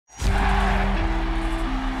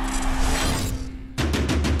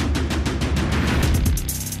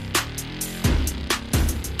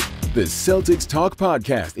The Celtics Talk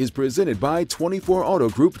podcast is presented by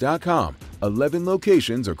 24autogroup.com. 11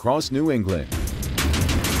 locations across New England.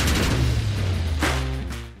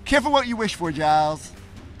 Careful what you wish for, Giles.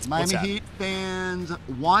 Miami Heat fans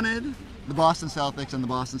wanted the Boston Celtics, and the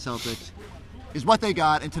Boston Celtics is what they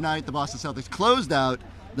got. And tonight, the Boston Celtics closed out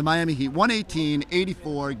the Miami Heat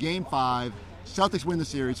 118-84, Game 5. Celtics win the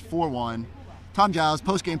series 4-1. Tom Giles,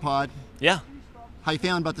 post-game pod. Yeah. How you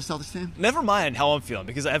feeling about the Celtics team? Never mind how I'm feeling,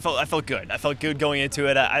 because I felt good. I felt good going into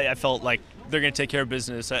it. I felt like they're going to take care of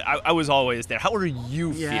business. I was always there. How are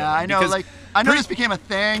you feeling? Yeah, I know. I know this became a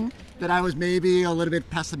thing that I was maybe a little bit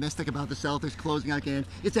pessimistic about the Celtics closing out games.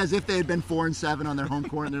 It's as if they had been 4-7 on their home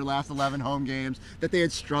court in their last 11 home games, that they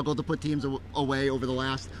had struggled to put teams away over the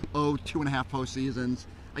last, 2.5 postseasons.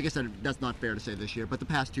 I guess that's not fair to say this year, but the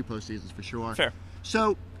past 2 postseasons for sure. Fair.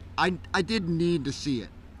 So I did need to see it,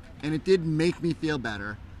 and it did make me feel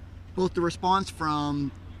better. Both the response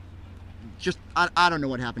from I don't know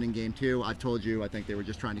what happened in Game 2. I've told you I think they were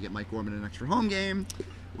just trying to get Mike Gorman an extra home game.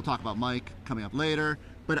 We'll talk about Mike coming up later.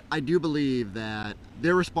 But I do believe that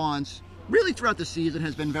their response really throughout the season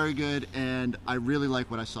has been very good, and I really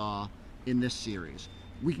like what I saw in this series.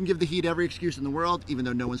 We can give the Heat every excuse in the world, even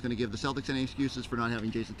though no one's going to give the Celtics any excuses for not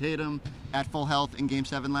having Jayson Tatum at full health in Game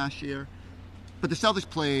 7 last year. But the Celtics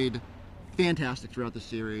played fantastic throughout the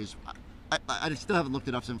series. I still haven't looked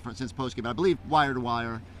it up since postgame. I believe wire to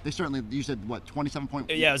wire, they certainly, you said, what, 27 point?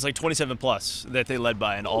 Yeah, it was like 27 plus that they led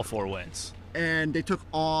by in all 4 wins. And they took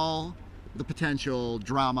all the potential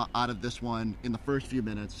drama out of this one in the first few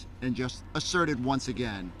minutes and just asserted once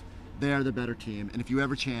again, they're the better team. And if you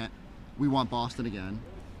ever chant, we want Boston again,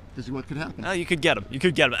 this is what could happen. You could get them.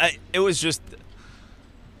 It was just,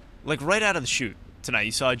 like, right out of the chute tonight.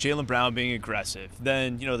 You saw Jaylen Brown being aggressive.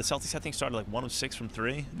 Then, the Celtics, I think, started like 1 of 6 from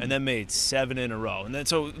 3, and then made 7 in a row. And then,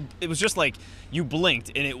 so it was just like you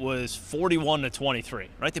blinked, and it was 41-23,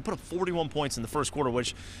 right? They put up 41 points in the first quarter,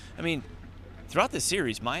 which, I mean, throughout this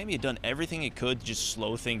series, Miami had done everything it could to just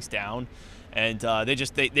slow things down, and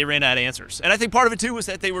they ran out of answers. And I think part of it, too, was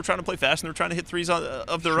that they were trying to play fast, and they were trying to hit threes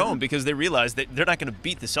of their own, because they realized that they're not going to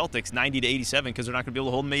beat the Celtics 90-87 because they're not going to be able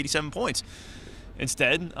to hold them 87 points.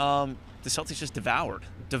 Instead, the Celtics just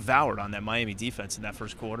devoured on that Miami defense in that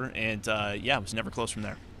first quarter, and it was never close from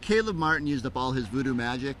there. Caleb Martin used up all his voodoo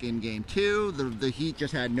magic in Game 2. The Heat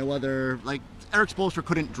just had no other, Eric Spoelstra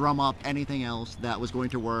couldn't drum up anything else that was going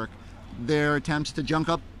to work. Their attempts to junk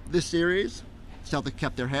up this series, Celtics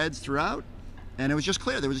kept their heads throughout, and it was just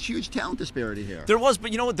clear there was a huge talent disparity here. There was,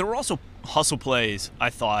 but you know what? There were also hustle plays, I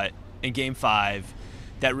thought, in Game 5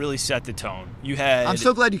 that really set the tone. I'm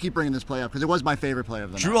so glad you keep bringing this play up, because it was my favorite play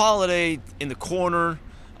of the night. Jrue Holiday in the corner.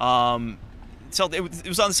 It was on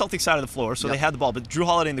the Celtics side of the floor, so They had the ball. But Jrue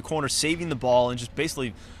Holiday in the corner, saving the ball and just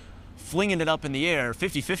basically flinging it up in the air,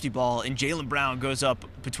 50-50 ball, and Jaylen Brown goes up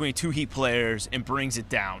between 2 Heat players and brings it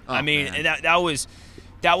down. Oh, and that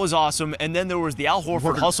was awesome. And then there was the Al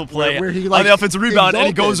Horford hustle play where he, on the offensive rebound, and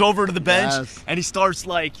he goes over to the bench, yes. And he starts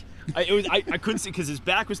I couldn't see because his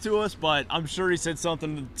back was to us, but I'm sure he said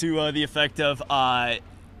something to the effect of,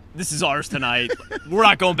 "This is ours tonight. We're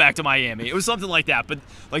not going back to Miami." It was something like that. But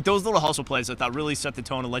those little hustle plays, I thought really set the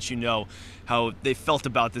tone and let you know how they felt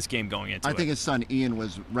about this game going into it. I think his son Ian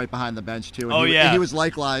was right behind the bench too. And he was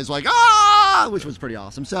likewise which was pretty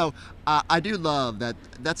awesome. So I do love that.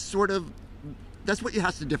 That's what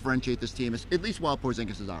has to differentiate this team, at least while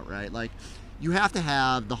Porzingis is out, right? You have to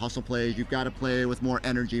have the hustle plays. You've got to play with more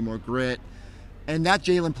energy, more grit. And that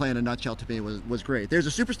Jaylen play in a nutshell to me was great. There's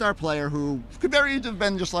a superstar player who could very easily have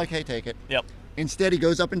been just like, hey, take it. Yep. Instead, he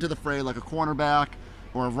goes up into the fray like a cornerback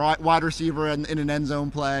or a wide receiver in an end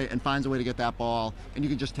zone play and finds a way to get that ball. And you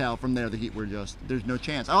can just tell from there the Heat were there's no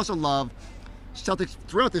chance. I also love Celtics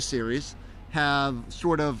throughout this series have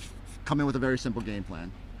sort of come in with a very simple game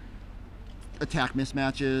plan. Attack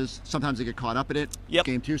mismatches. Sometimes they get caught up in it. Yep.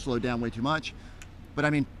 Game 2 slowed down way too much. But,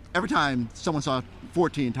 I mean, every time someone saw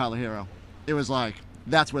 14 Tyler Hero, it was like,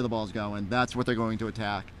 that's where the ball's going. That's what they're going to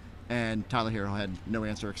attack. And Tyler Hero had no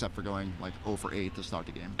answer except for going 0 for 8 to start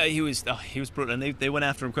the game. He was brutal, and they went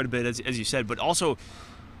after him quite a bit, as you said. But also,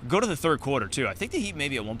 go to the third quarter, too. I think the Heat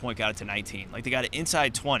maybe at one point got it to 19. They got it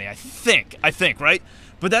inside 20, I think, right?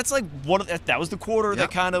 But that's that was the quarter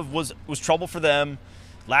that kind of was trouble for them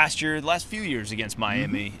last few years against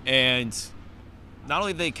Miami. Mm-hmm. And not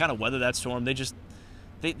only did they kind of weather that storm, they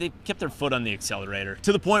kept their foot on the accelerator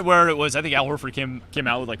to the point where it was, I think Al Horford came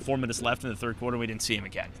out with 4 minutes left in the third quarter, and we didn't see him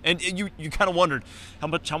again. And you kind of wondered how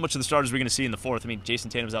much of the starters we're going to see in the fourth. I mean, Jayson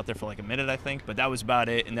Tatum was out there for a minute, I think, but that was about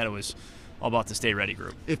it. And then it was all about the stay ready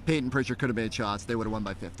group. If Peyton Pritchard could have made shots, they would have won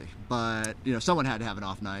by 50. But, someone had to have an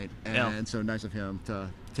off night, and so nice of him to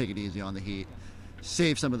take it easy on the Heat.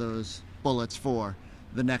 Save some of those bullets for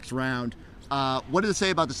the next round. What does it say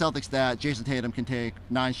about the Celtics that Jayson Tatum can take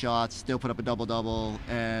 9 shots, still put up a double-double,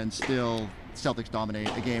 and still Celtics dominate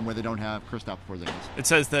a game where they don't have Kristaps Porzingis? It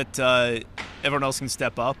says that everyone else can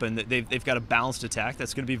step up, and that they've got a balanced attack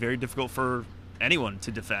that's going to be very difficult for anyone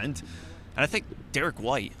to defend. And I think Derek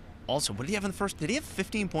White also, what did he have in the first? Did he have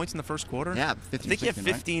 15 points in the first quarter? Yeah, 15. I think he had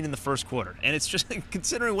 15 in the first quarter, and it's just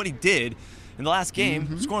considering what he did in the last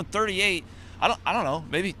game, scoring 38. I don't know.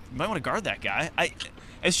 Maybe you might want to guard that guy.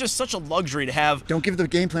 It's just such a luxury to have. Don't give the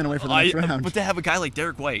game plan away for the next round. But to have a guy like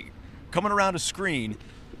Derek White coming around a screen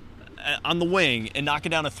on the wing and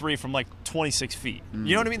knocking down a 3 from like 26 feet.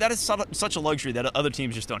 You know what I mean? That is such a luxury that other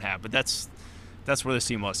teams just don't have. But that's where this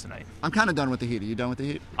team was tonight. I'm kind of done with the Heat. Are you done with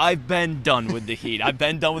the Heat? I've been done with the Heat. I've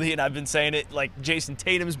been done with the Heat, and I've been saying it like Jayson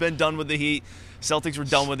Tatum's been done with the Heat. Celtics were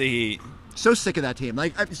done with the Heat. So sick of that team.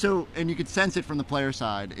 And you could sense it from the player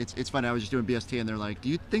side. It's funny. I was just doing BST, and they're like, "Do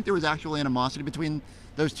you think there was actual animosity between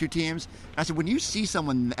those two teams?" And I said, when you see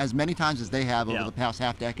someone as many times as they have over the past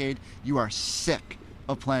half decade, you are sick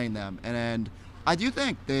of playing them. And I do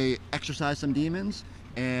think they exercise some demons,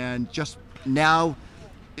 and just now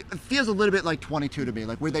it feels a little bit like 22 to me,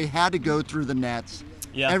 like where they had to go through the Nets.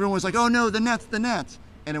 Yeah. Everyone was like, "Oh no, the Nets,"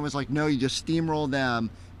 and it was like, no, you just steamroll them.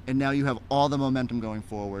 And now you have all the momentum going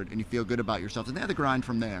forward, and you feel good about yourself. And they had to grind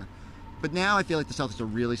from there. But now I feel like the Celtics are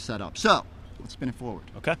really set up. So let's spin it forward.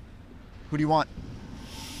 Okay. Who do you want?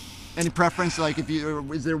 Any preference? Like,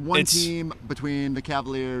 is there one team between the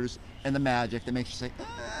Cavaliers and the Magic that makes you say,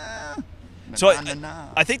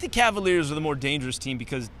 I think the Cavaliers are the more dangerous team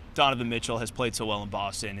because Donovan Mitchell has played so well in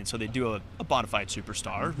Boston, and so they do a bona fide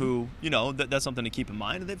superstar who, that's something to keep in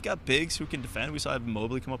mind. And they've got bigs who can defend. We saw Evan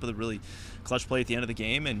Mobley come up with a really clutch play at the end of the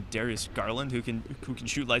game, and Darius Garland who can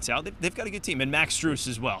shoot lights out. They've got a good team, and Max Strus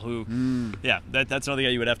as well. Who, that's another guy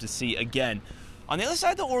you would have to see again. On the other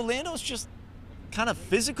side, though, Orlando's just kind of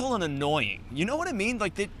physical and annoying. You know what I mean?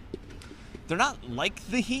 Like they're not like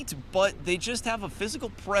the Heat, but they just have a physical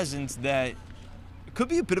presence that could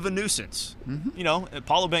be a bit of a nuisance.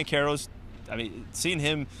 Paulo Banchero's, seeing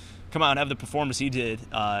him come out and have the performance he did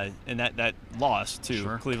in that loss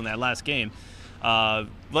to Cleveland that last game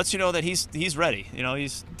lets you know that he's ready. He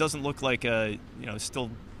doesn't look like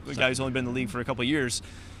still a guy who's only been in the league for a couple of years.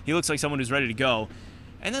 He looks like someone who's ready to go.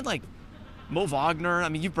 And then like Mo Wagner,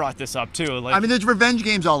 you brought this up too. There's revenge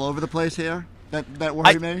games all over the place here. That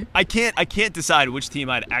worry me. I can't decide which team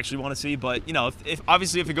I'd actually want to see, but if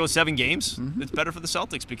obviously if it goes 7 games, it's better for the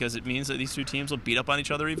Celtics because it means that these two teams will beat up on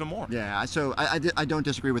each other even more. Yeah, so I don't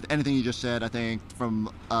disagree with anything you just said. I think from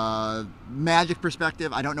Magic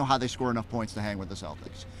perspective, I don't know how they score enough points to hang with the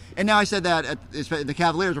Celtics. And now I said that the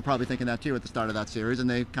Cavaliers were probably thinking that too at the start of that series, and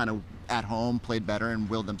they kind of at home played better and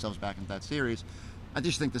willed themselves back into that series. I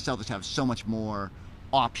just think the Celtics have so much more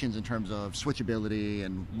options in terms of switchability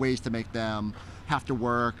and ways to make them have to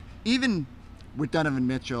work. Even with Donovan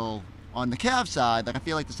Mitchell on the Cavs side, I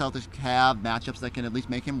feel like the Celtics have matchups that can at least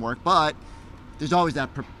make him work, but there's always that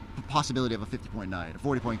possibility of a 50-point night, a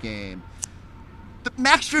 40-point game.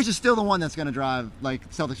 Max Strus is still the one that's going to drive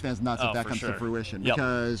Celtics fans nuts if that comes to fruition,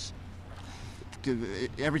 because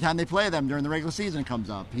every time they play them during the regular season it comes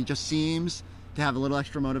up. He just seems to have a little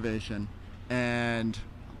extra motivation, and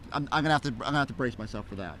I'm gonna have to brace myself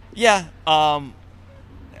for that. Yeah,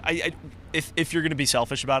 if you're gonna be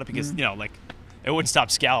selfish about it, because it wouldn't stop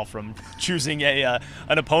Scal from choosing an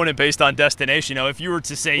opponent based on destination. If you were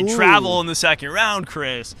to say travel in the second round,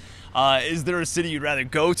 Chris, is there a city you'd rather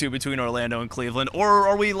go to between Orlando and Cleveland, or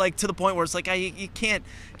are we to the point where it's you can't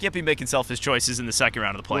be making selfish choices in the second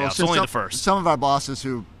round of the playoffs? Only the first. Some of our bosses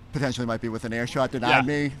who potentially might be with an air shot denied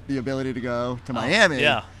me the ability to go to Miami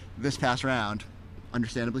this past round.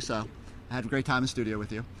 Understandably so. I had a great time in studio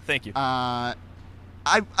with you. Thank you. I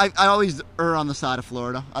always err on the side of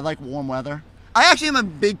Florida. I like warm weather. I actually am a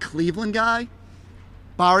big Cleveland guy.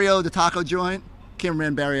 Barrio, the taco joint.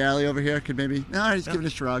 Cameraman Barry Alley over here could maybe. No, he's giving a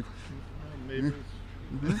shrug. Maybe.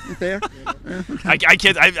 There. I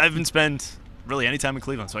can't. I haven't spent really any time in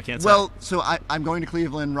Cleveland, so I can't say. Well, so I'm going to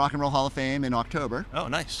Cleveland Rock and Roll Hall of Fame in October. Oh,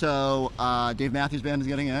 nice. So Dave Matthews Band is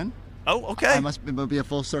getting in. Oh, okay. It will be a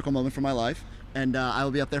full circle moment for my life, and I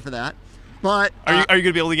will be up there for that. But are you going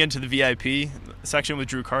to be able to get into the VIP section with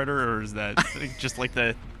Drew Carter, or is that just like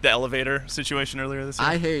the elevator situation earlier this year?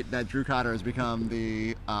 I hate that Drew Carter has become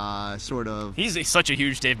the sort of. He's such a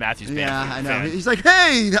huge Dave Matthews fan. Yeah, I know. Fan. He's like,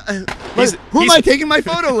 hey, who am I taking my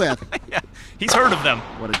photo with? Yeah, he's heard of them.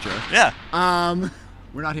 What a jerk. Yeah.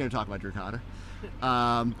 We're not here to talk about Drew Carter.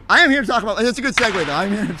 I am here to talk about. It's a good segue though.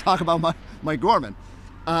 I'm here to talk about Mike Gorman.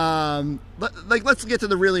 Let's get to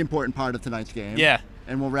the really important part of tonight's game. Yeah.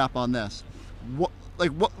 And we'll wrap on this.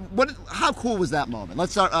 How cool was that moment?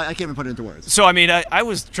 Let's start. I can't even put it into words. So, I mean, I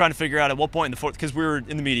was trying to figure out at what point in the fourth, because we were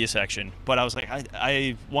in the media section, but I was like,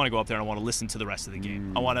 I want to go up there and I want to listen to the rest of the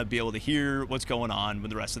game. I want to be able to hear what's going on with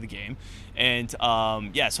the rest of the game. And,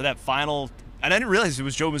 so that final, and I didn't realize it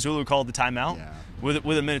was Joe Mazzulla who called the timeout with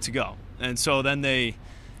a minute to go. And so then they,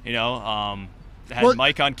 had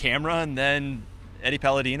Mike on camera, and then Eddie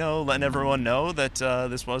Palladino letting everyone know that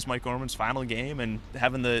this was Mike Gorman's final game, and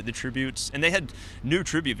having the tributes. And they had new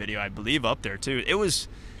tribute video, I believe, up there too.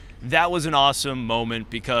 That was an awesome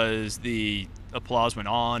moment because the applause went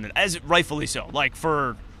on, and as rightfully so, like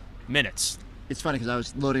for minutes. It's funny because I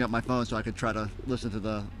was loading up my phone so I could try to listen to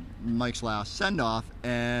the Mike's last send-off,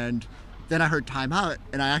 and then I heard timeout,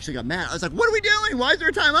 and I actually got mad. I was like, what are we doing? Why is there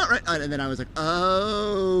a timeout? Right? And then I was like,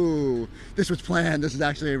 oh, this was planned. This is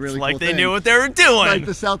actually a really cool thing. Like they knew what they were doing. Like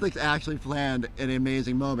the Celtics actually planned an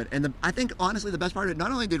amazing moment. And I think, honestly, the best part of it,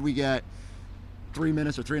 not only did we get 3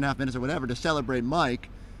 minutes or 3.5 minutes or whatever to celebrate Mike,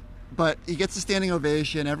 but he gets the standing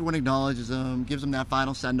ovation. Everyone acknowledges him, gives him that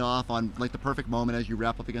final send-off on like the perfect moment as you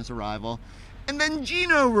wrap up against a rival. And then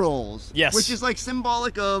Gino rolls, which is like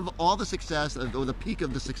symbolic of all the success, or the peak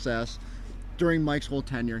of the success during Mike's whole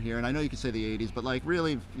tenure here. And I know you could say the 80s, but like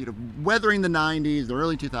really, weathering the 90s, the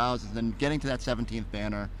early 2000s, and getting to that 17th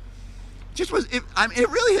banner, it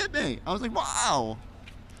really hit me. I was like, wow.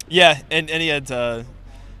 Yeah, and he had the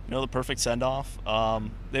perfect send off.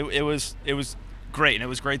 It was great, and it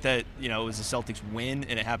was great that it was a Celtics win,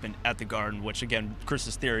 and it happened at the Garden. Which again,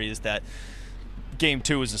 Chris's theory is that Game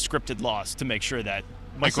 2 was a scripted loss to make sure that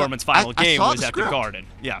Mike Gorman's final game was at the Garden.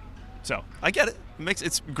 Yeah. So I get it.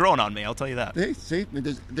 It's growing on me. I'll tell you that. See,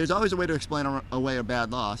 there's always a way to explain away a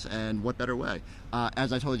bad loss, and what better way?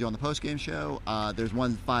 As I told you on the post-game show, there's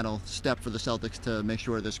one final step for the Celtics to make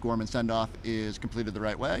sure this Gorman send-off is completed the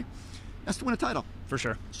right way. That's to win a title. For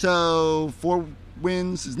sure. So 4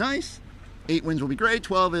 wins is nice. 8 wins will be great.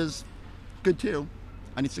 12 is good too.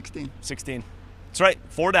 I need 16. 16. That's right.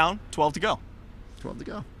 4 down. 12 to go. 12 to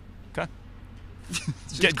go. Okay.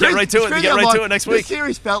 Get right to it. Get right to it next week. This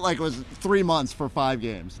series felt like it was 3 months for 5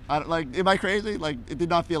 games. Am I crazy? Like, it did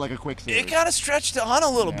not feel like a quick series. It kind of stretched on a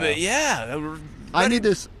little bit. Yeah. I need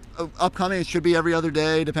this upcoming. It should be every other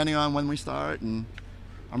day, depending on when we start, and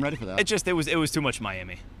I'm ready for that. It was too much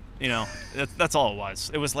Miami. That's all it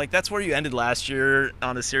was. It was like that's where you ended last year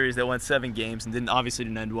on a series that went 7 games and obviously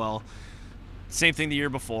didn't end well. Same thing the year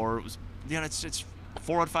before. It was it's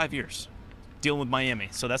 4 out of 5 years. Dealing with Miami.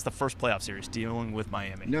 So that's the first playoff series, dealing with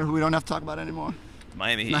Miami. You know who we don't have to talk about anymore?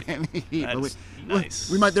 Miami Heat. Miami Heat. Nice.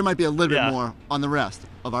 There might be a little bit more on the rest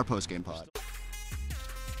of our post-game pod.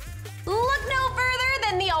 Look no further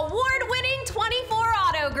than the award-winning 24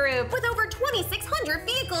 Auto Group. With over 2,600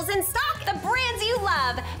 vehicles in stock, the brands you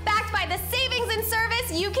love, backed by the savings and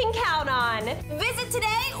service you can count on. Visit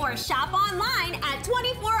today or shop online at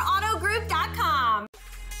 24autogroup.com.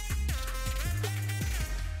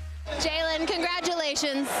 Jaylen,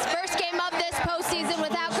 congratulations. First game of this postseason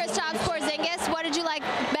without Kristaps Porzingis. What did you like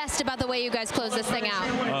best about the way you guys closed this thing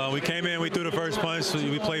out? We came in, we threw the first punch,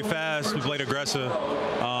 we played fast, we played aggressive,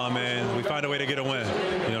 and we found a way to get a win.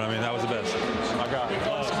 You know what I mean? That was the best. My God.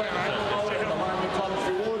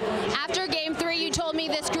 After game 3, you told me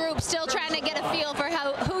this group still trying to get a feel for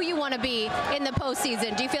who you want to be in the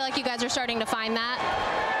postseason. Do you feel like you guys are starting to find that?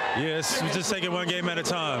 Yes, we just take it one game at a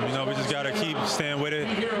time. We just got to keep staying with it.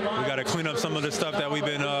 We got to clean up some of the stuff that we've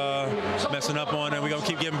been messing up on, and we're going to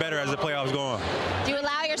keep getting better as the playoffs go on. Do you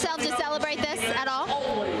allow yourself to celebrate this at all?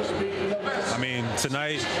 I mean,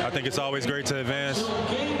 tonight, I think it's always great to advance,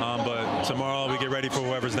 but tomorrow we get ready for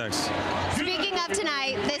whoever's next. Speaking of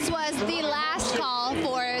tonight, this was the last call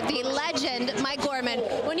for the legend, Mike Gorman.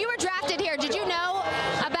 When you were drafted here, did you know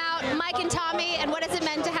about Mike and Tommy, and what has it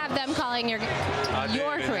meant to have them calling your career?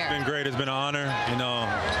 It's been great. It's been an honor, and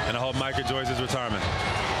I hope Mike enjoys his retirement.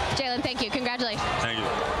 Jaylen, thank you. Congratulations. Thank you.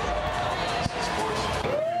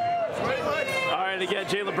 All right, again,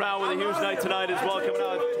 Jaylen Brown with a huge night tonight as well, coming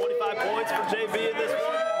out with 25 points for JB in this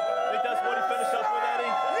one. I think that's what he finished up with,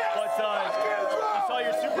 Eddie. But you saw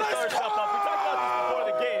your superstar step up. We talked about this before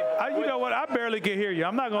the game. You know what? I barely can hear you.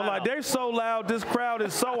 I'm not going to lie. They're so loud. This crowd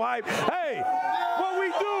is so hyped. Hey, what we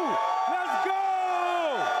do? Let's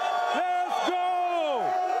go. Let's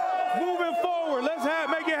go. Moving forward. Let's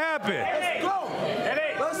make it happen. Let's go.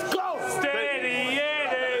 Eddie. Let's go. Steady,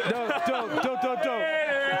 Eddie. Don't.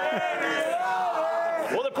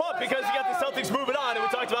 Well, they're pumped because you got the Celtics moving on, and we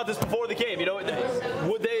talked about this before the game. Would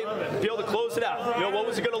they be able to close it out? What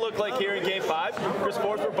was it going to look like here in Game 5?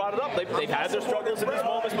 brought it up. They've had their struggles in these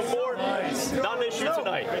moments before. Not an issue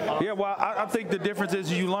tonight. Yeah, well, I think the difference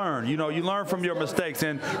is you learn. You know, you learn from your mistakes.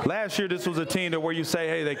 And last year, this was a team that where you say,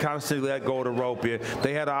 hey, they constantly let go of the rope.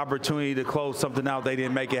 They had an opportunity to close something out. They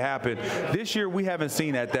didn't make it happen. This year, we haven't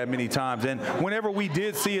seen that many times. And whenever we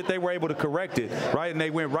did see it, they were able to correct it, right? And they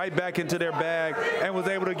went right back into their bag and was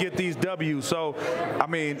able to get these W's. So, I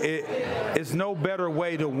mean, it's no better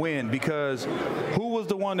way to win, because who was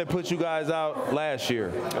the one that put you guys out last year?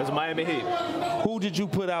 It was Miami Heat. Who did you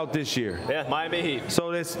put out this year? Yeah, Miami Heat.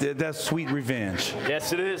 So that's sweet revenge.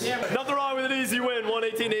 Yes, it is. Nothing wrong with an easy win,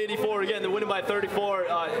 118-84. Again, they're winning by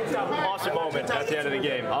 34. Awesome moment at the end of the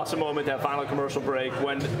game. Awesome moment, that final commercial break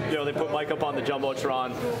when they put Mike up on the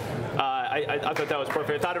Jumbotron. I thought that was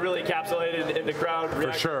perfect. I thought it really encapsulated in the crowd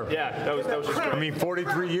reaction. For sure. Yeah, that was just great. I mean,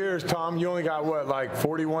 43 years, Tom, you only got, what, like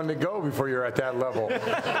 41 to go before you're at that level.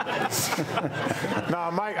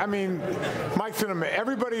 Nah, Mike, I mean, Mike's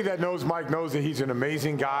everybody that knows Mike knows that he's an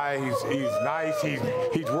amazing guy. He's nice.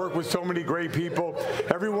 He's worked with so many great people.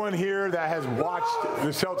 Everyone here that has watched the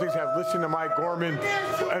Celtics have listened to Mike Gorman.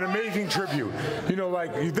 An amazing tribute.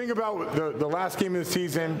 Like, you think about the last game of the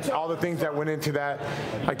season, all the things that went into that,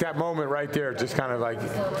 like that moment right there just kind of like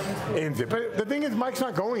ends it. But the thing is, Mike's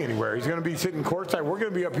not going anywhere. He's going to be sitting courtside. We're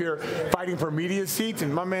going to be up here fighting for media seats,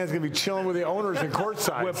 and my man's going to be chilling with the owners in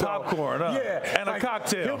courtside. With popcorn, yeah, and a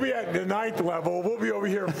cocktail. He'll be at the 9th level. We'll be over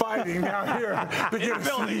here fighting down here to get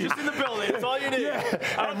a seat. Just in the building. That's all you need.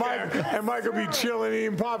 Yeah. And Mike will be chilling,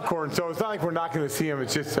 eating popcorn. So it's not like we're not going to see him.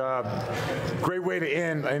 It's just a great way to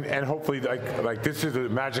end, and hopefully, like this is a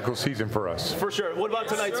magical season for us. For sure. What about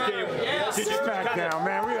tonight's game? Smackdown,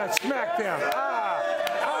 man. We got Smackdown.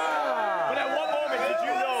 But at what moment did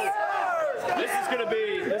you know this is going to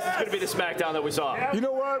be the Smackdown that we saw? You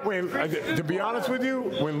know what? To be honest with you,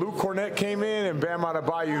 when Luke Cornett came in and Bam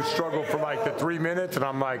Adebayo struggled for like the 3 minutes, and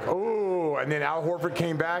I'm like, oh, and then Al Horford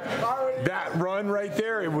came back, that run right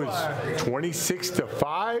there, it was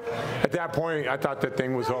 26-5. At that point, I thought that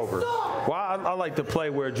thing was over. Well, I like the play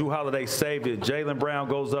where Jrue Holiday saved it. Jaylen Brown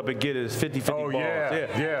goes up and gets his 50-50 balls.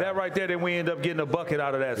 Yeah. That right there, then we end up getting a bucket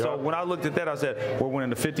out of that. Yep. So when I looked at that, I said, we're winning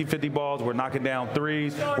the 50-50 balls. We're knocking down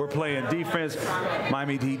threes. We're playing defense.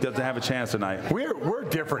 Miami Heat doesn't have a chance tonight. We're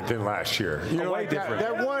different than last year. Way different.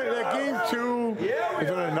 That game 2 is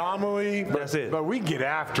an anomaly. That's it. But we get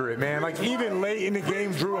after it, man. Like, even late in the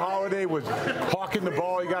game, Jrue Holiday was hawking the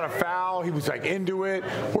ball. He got a foul. He was like into it.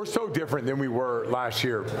 We're so different than we were last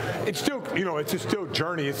year. It's still, it's a still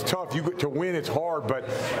journey. It's tough. To win, it's hard, but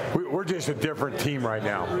we're just a different team right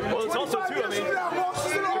now. Well, it's also too, the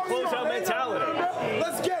closeout mentality.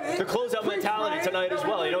 Let's get it. The closeout mentality tonight as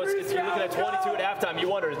well. You're looking at 22 at halftime. You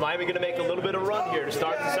wonder, is Miami going to make a little bit of run here to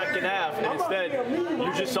start the second half? And instead,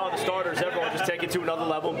 you just saw the starters, everyone just take it to another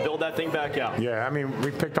level and build that thing back out. Yeah, I mean,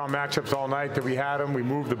 we picked on matchups all night that we had them. We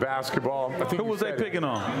moved the basketball. Who was they picking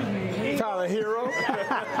on? Tyler Hero.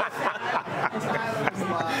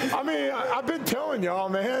 I mean, I've been telling y'all,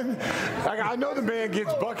 man. I know the man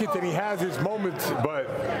gets buckets and he has his moments, but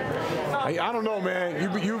I don't know, man.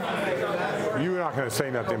 You're not going to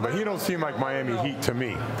say nothing, but he don't seem like Miami Heat to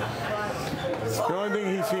me. The only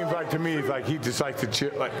thing he seems like to me is like he just likes to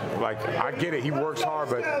chill. Like I get it, he works hard,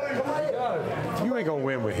 but you ain't gonna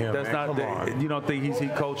win with him. That's man. not. Come on. You don't think he's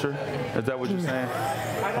Heat culture? Is that what you're saying?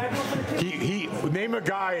 He name a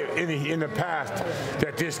guy in the past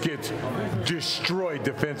that just gets destroyed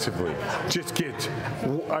defensively. Just gets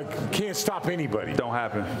can't stop anybody. Don't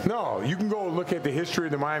happen. No, you can go look at the history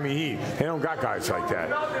of the Miami Heat. They don't got guys like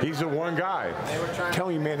that. He's the one guy. I'm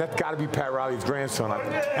telling you, man, that's got to be Pat Riley's grandson. I'm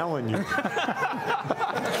telling you.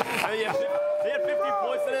 He had 50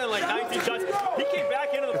 points in it and like 19 shots. He came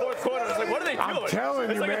back into the fourth quarter. I was like, what are they doing? I'm telling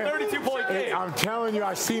you, it's like man. a 32-point game. I'm telling you,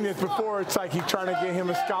 I've seen this before. It's like he's trying to get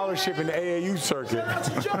him a scholarship in the AAU circuit. All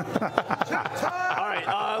right,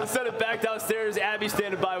 let's send it back downstairs. Abby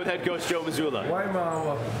standing by with head coach Joe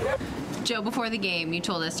Mazzulla. Joe, before the game, you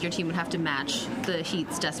told us your team would have to match the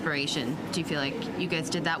Heat's desperation. Do you feel like you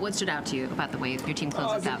guys did that? What stood out to you about the way your team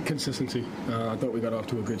closed us out? Consistency. I thought we got off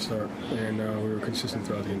to a good start, and we were consistent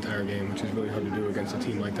throughout the entire game, which is really hard to do against a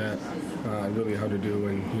team like that. Really hard to do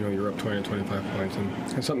when you're up 20 to 25 points,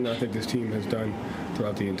 and something that I think this team has done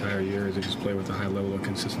throughout the entire year is to just play with a high level of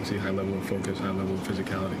consistency, high level of focus, high level of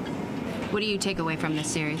physicality. What do you take away from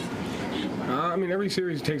this series? I mean, every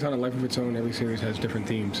series takes on a life of its own. Every series has different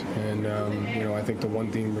themes. And, I think the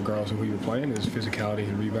one theme, regardless of who you're playing, is physicality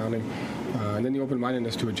and rebounding. And then the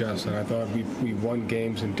open-mindedness to adjust. And I thought we won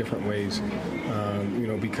games in different ways,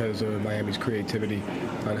 because of Miami's creativity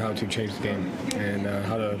on how to change the game and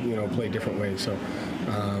how to, play different ways. So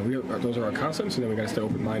those are our constants, and then we got to stay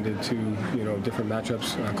open-minded to, different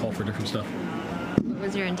matchups, call for different stuff. What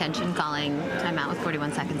was your intention calling timeout with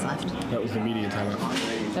 41 seconds left? That was the media timeout.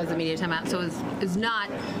 That was the media timeout. So it was not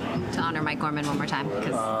to honor Mike Gorman one more time,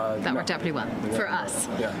 because that worked out pretty well for us.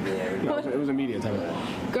 Yeah, no, it was a media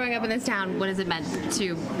timeout. Growing up in this town, what has it meant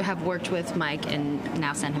to have worked with Mike and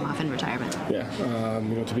now send him off in retirement? Yeah,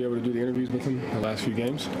 to be able to do the interviews with him the last few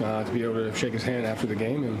games, to be able to shake his hand after the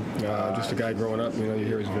game, and just a guy growing up, you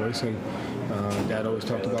hear his voice, and Dad always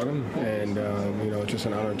talked about him, and it's just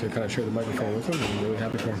an honor to kind of share the microphone with him, and I'm really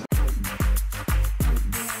happy for him.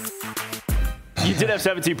 You did have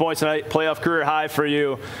 17 points tonight, playoff career high for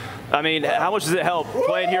you. I mean, how much does it help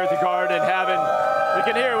playing here at the Garden and having, we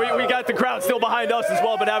can hear, we got the crowd still behind us as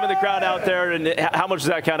well, but having the crowd out there, and how much does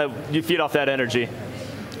that kind of, you feed off that energy?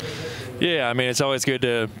 Yeah, I mean, it's always good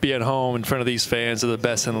to be at home in front of these fans. They're the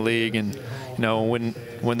best in the league, and when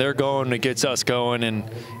they're going, it gets us going, and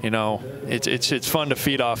it's fun to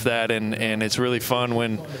feed off that, and it's really fun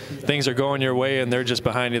when things are going your way and they're just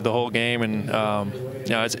behind you the whole game, and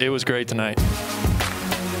it was great tonight.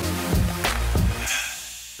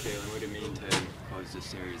 Jaylen, what did it mean to close this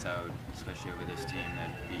series out, especially over this team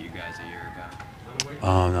that beat you guys a year ago?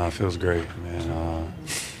 No, it feels great, man.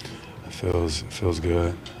 It feels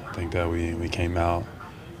good. I think that we came out,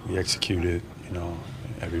 we executed,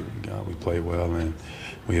 we played well, and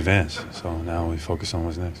we advanced. So now we focus on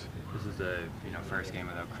what's next. This is the first game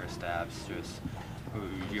without Kristaps. Just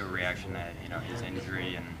your reaction to his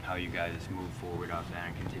injury and how you guys move forward off that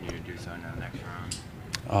and continue to do so in the next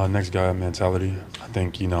round. Next guy mentality. I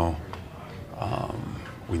think we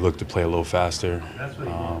look to play a little faster. We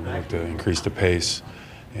look to increase the pace,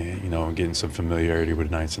 and getting some familiarity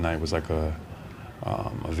with night tonight was like a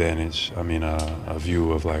advantage. I mean, a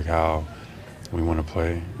view of like how we want to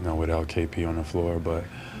play, without KP on the floor. But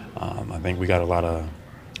I think we got a lot of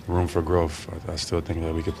room for growth. I still think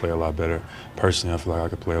that we could play a lot better. Personally, I feel like I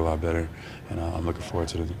could play a lot better, and I'm looking forward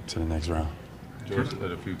to the next round. George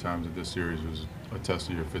said a few times that this series was a test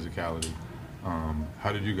of your physicality.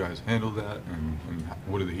 How did you guys handle that, and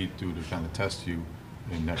what did the Heat do to kind of test you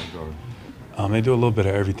in that regard? They do a little bit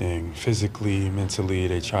of everything. Physically, mentally,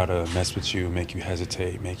 they try to mess with you, make you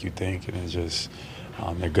hesitate, make you think, and it's just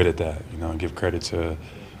they're good at that. Give credit to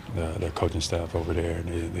their coaching staff over there.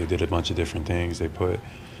 They did a bunch of different things. They put,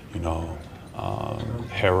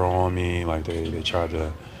 hair on me, like they tried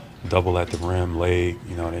to double at the rim late.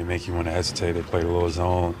 They make you want to hesitate. They played a little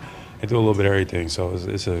zone. They do a little bit of everything. So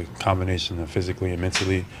it's a combination of physically and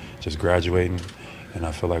mentally, just graduating. And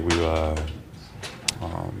I feel like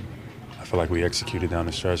we executed down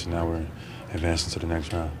the stretch, and now we're advancing to the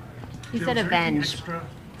next round. You said avenge. Is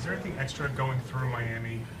there anything extra going through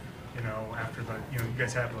Miami, after you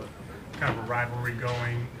guys have a kind of a rivalry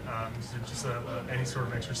going? Is it just any sort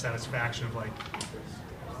of extra satisfaction of like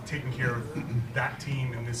taking care of that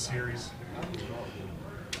team in this series?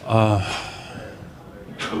 I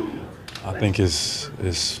think it's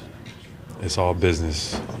all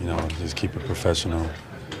business, just keep it professional.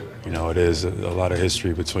 It is a lot of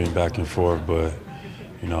history between back and forth, but,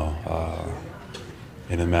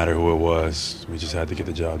 it didn't matter who it was. We just had to get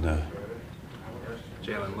the job done.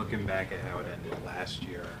 Jaylen, looking back at how it ended last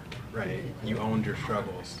year, right, you owned your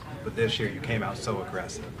struggles, but this year you came out so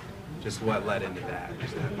aggressive. Just what led into that,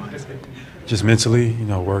 just that mindset? Just mentally,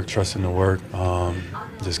 work, trusting the work,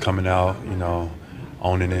 just coming out,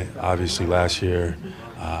 owning it. Obviously last year,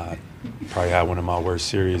 probably had one of my worst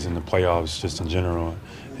series in the playoffs just in general,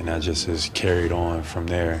 and that just has carried on from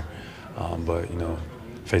there. But,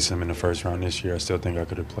 facing them in the first round this year, I still think I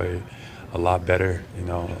could have played a lot better,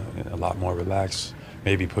 a lot more relaxed,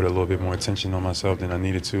 maybe put a little bit more attention on myself than I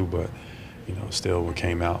needed to, but, still we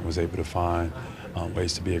came out and was able to find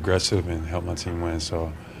ways to be aggressive and help my team win.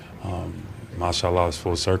 So, mashallah, it's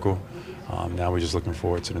full circle. Now we're just looking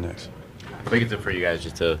forward to the next. How big is it for you guys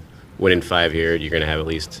just to win in 5 here? You're going to have at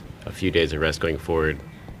least a few days of rest going forward,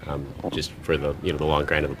 just for the the long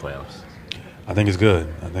grind of the playoffs. I think it's good.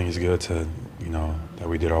 I think it's good to that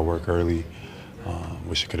we did our work early.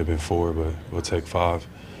 Wish it could have been 4, but we'll take 5.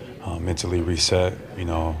 Mentally reset,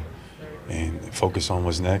 and focus on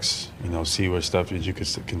what's next. See what stuff that you could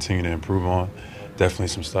continue to improve on. Definitely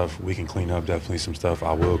some stuff we can clean up. Definitely some stuff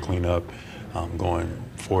I will clean up going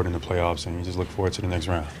forward in the playoffs, and you just look forward to the next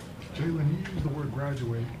round. Jaylen, you used the word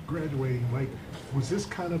graduating. Like, was this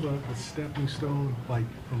kind of a stepping stone, like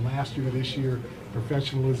from last year to this year,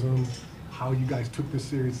 professionalism, how you guys took this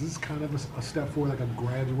series? Is this kind of a step forward, like a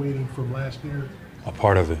graduating from last year? A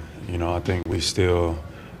part of it. You know, I think we still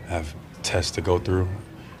have tests to go through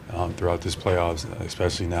throughout this playoffs,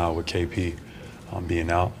 especially now with KP being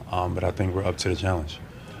out. But I think we're up to the challenge.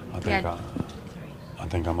 I think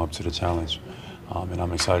I'm up to the challenge, and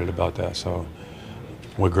I'm excited about that. So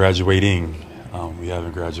we're graduating. We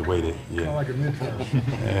haven't graduated yet. Kind of like a mentor.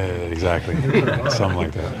 Yeah, exactly. Something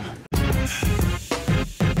like that.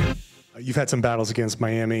 You've had some battles against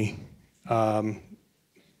Miami.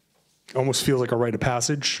 Almost feels like a rite of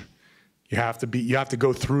passage. You have to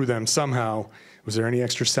go through them somehow. Was there any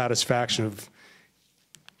extra satisfaction of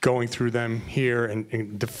going through them here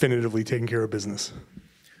and definitively taking care of business?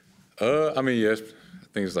 I mean, yes. I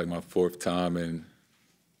think it's like my 4th time in,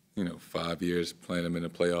 5 years playing them in the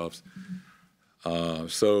playoffs.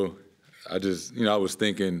 So I just, I was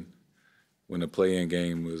thinking when the play-in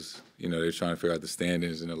game was, they were trying to figure out the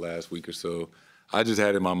standings in the last week or so. I just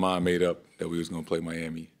had in my mind made up that we was going to play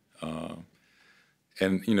Miami.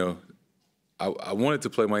 And, I wanted to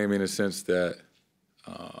play Miami in the sense that,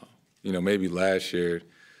 maybe last year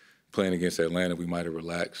playing against Atlanta, we might have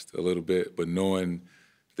relaxed a little bit, but knowing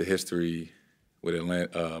the history with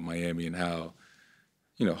Miami and how,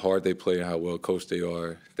 hard they play and how well coached they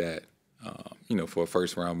are, that, for a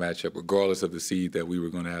first-round matchup, regardless of the seed, that we were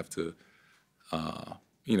going to have to,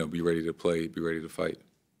 be ready to play, be ready to fight.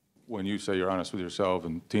 When you say you're honest with yourself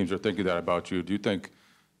and teams are thinking that about you, do you think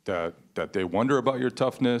that they wonder about your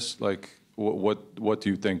toughness? Like, what do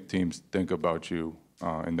you think teams think about you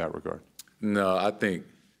in that regard? No, I think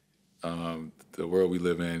the world we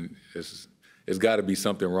live in it's got to be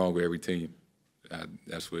something wrong with every team.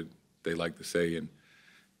 That's what they like to say, and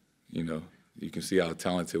you can see how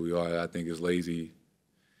talented we are. I think it's lazy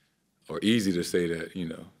or easy to say that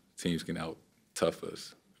teams can out-tough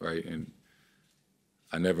us, right? And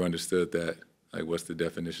I never understood that. Like, what's the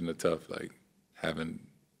definition of tough? Like, having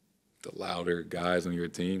the louder guys on your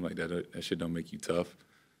team, like that shit don't make you tough.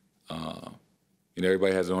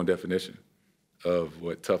 Everybody has their own definition of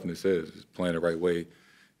what toughness is. It's playing the right way,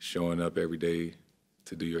 showing up every day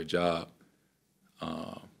to do your job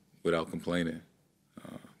without complaining.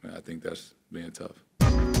 I think that's being tough.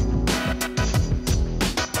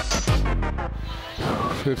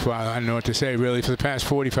 Well, I don't know what to say, really. For the past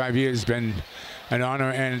 45 years, it's been an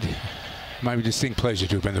honor and my distinct pleasure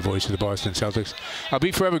to have been the voice of the Boston Celtics. I'll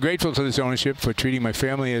be forever grateful to this ownership for treating my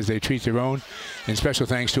family as they treat their own, and special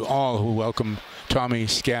thanks to all who welcomed Tommy,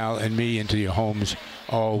 Scal, and me into your homes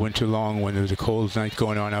all winter long. When there was a cold night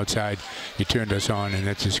going on outside, you turned us on, and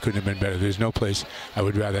that just couldn't have been better. There's no place I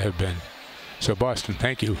would rather have been. So, Boston,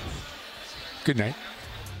 thank you. Good night.